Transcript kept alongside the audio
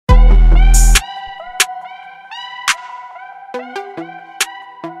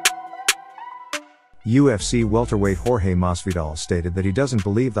UFC welterweight Jorge Masvidal stated that he doesn't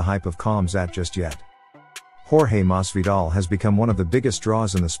believe the hype of Khamzat just yet. Jorge Masvidal has become one of the biggest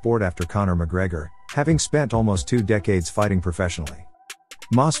draws in the sport after Conor McGregor, having spent almost 2 decades fighting professionally.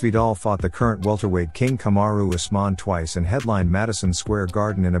 Masvidal fought the current welterweight king Kamaru Usman twice and headlined Madison Square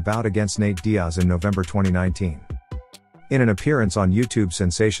Garden in a bout against Nate Diaz in November 2019. In an appearance on YouTube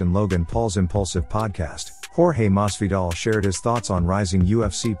sensation Logan Paul's Impulsive podcast, Jorge Masvidal shared his thoughts on rising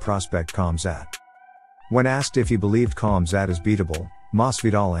UFC prospect Khamzat. When asked if he believed Khamzat is beatable,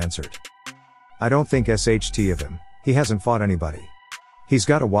 Masvidal answered, "I don't think SHT of him, he hasn't fought anybody. He's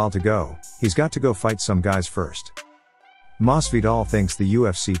got a while to go, he's got to go fight some guys first." Masvidal thinks the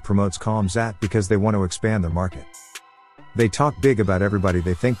UFC promotes Khamzat because they want to expand their market. They talk big about everybody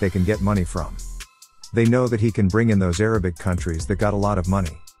they think they can get money from. They know that he can bring in those Arabic countries that got a lot of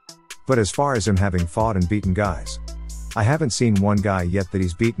money. But as far as him having fought and beaten guys, I haven't seen one guy yet that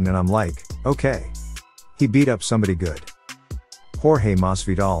he's beaten and I'm like, okay. He beat up somebody good. Jorge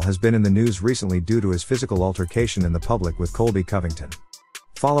Masvidal has been in the news recently due to his physical altercation in the public with Colby Covington.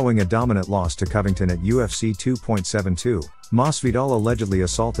 Following a dominant loss to Covington at UFC 2.72, Masvidal allegedly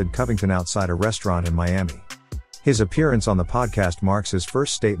assaulted Covington outside a restaurant in Miami. His appearance on the podcast marks his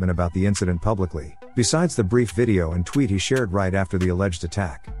first statement about the incident publicly, besides the brief video and tweet he shared right after the alleged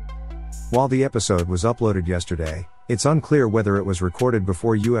attack. While the episode was uploaded yesterday, it's unclear whether it was recorded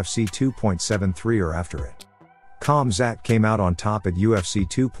before UFC 2.73 or after it. Khamzat came out on top at UFC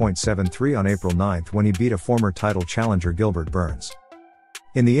 2.73 on April 9 when he beat a former title challenger Gilbert Burns.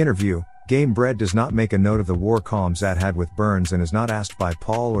 In the interview, Game Bread does not make a note of the war Khamzat had with Burns and is not asked by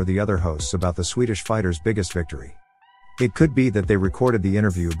Paul or the other hosts about the Swedish fighter's biggest victory. It could be that they recorded the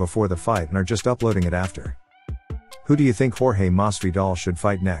interview before the fight and are just uploading it after. Who do you think Jorge Masvidal should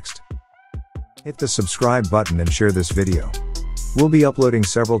fight next? Hit the subscribe button and share this video. We'll be uploading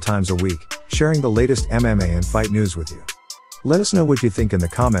several times a week, sharing the latest MMA and fight news with you. Let us know what you think in the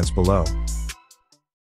comments below.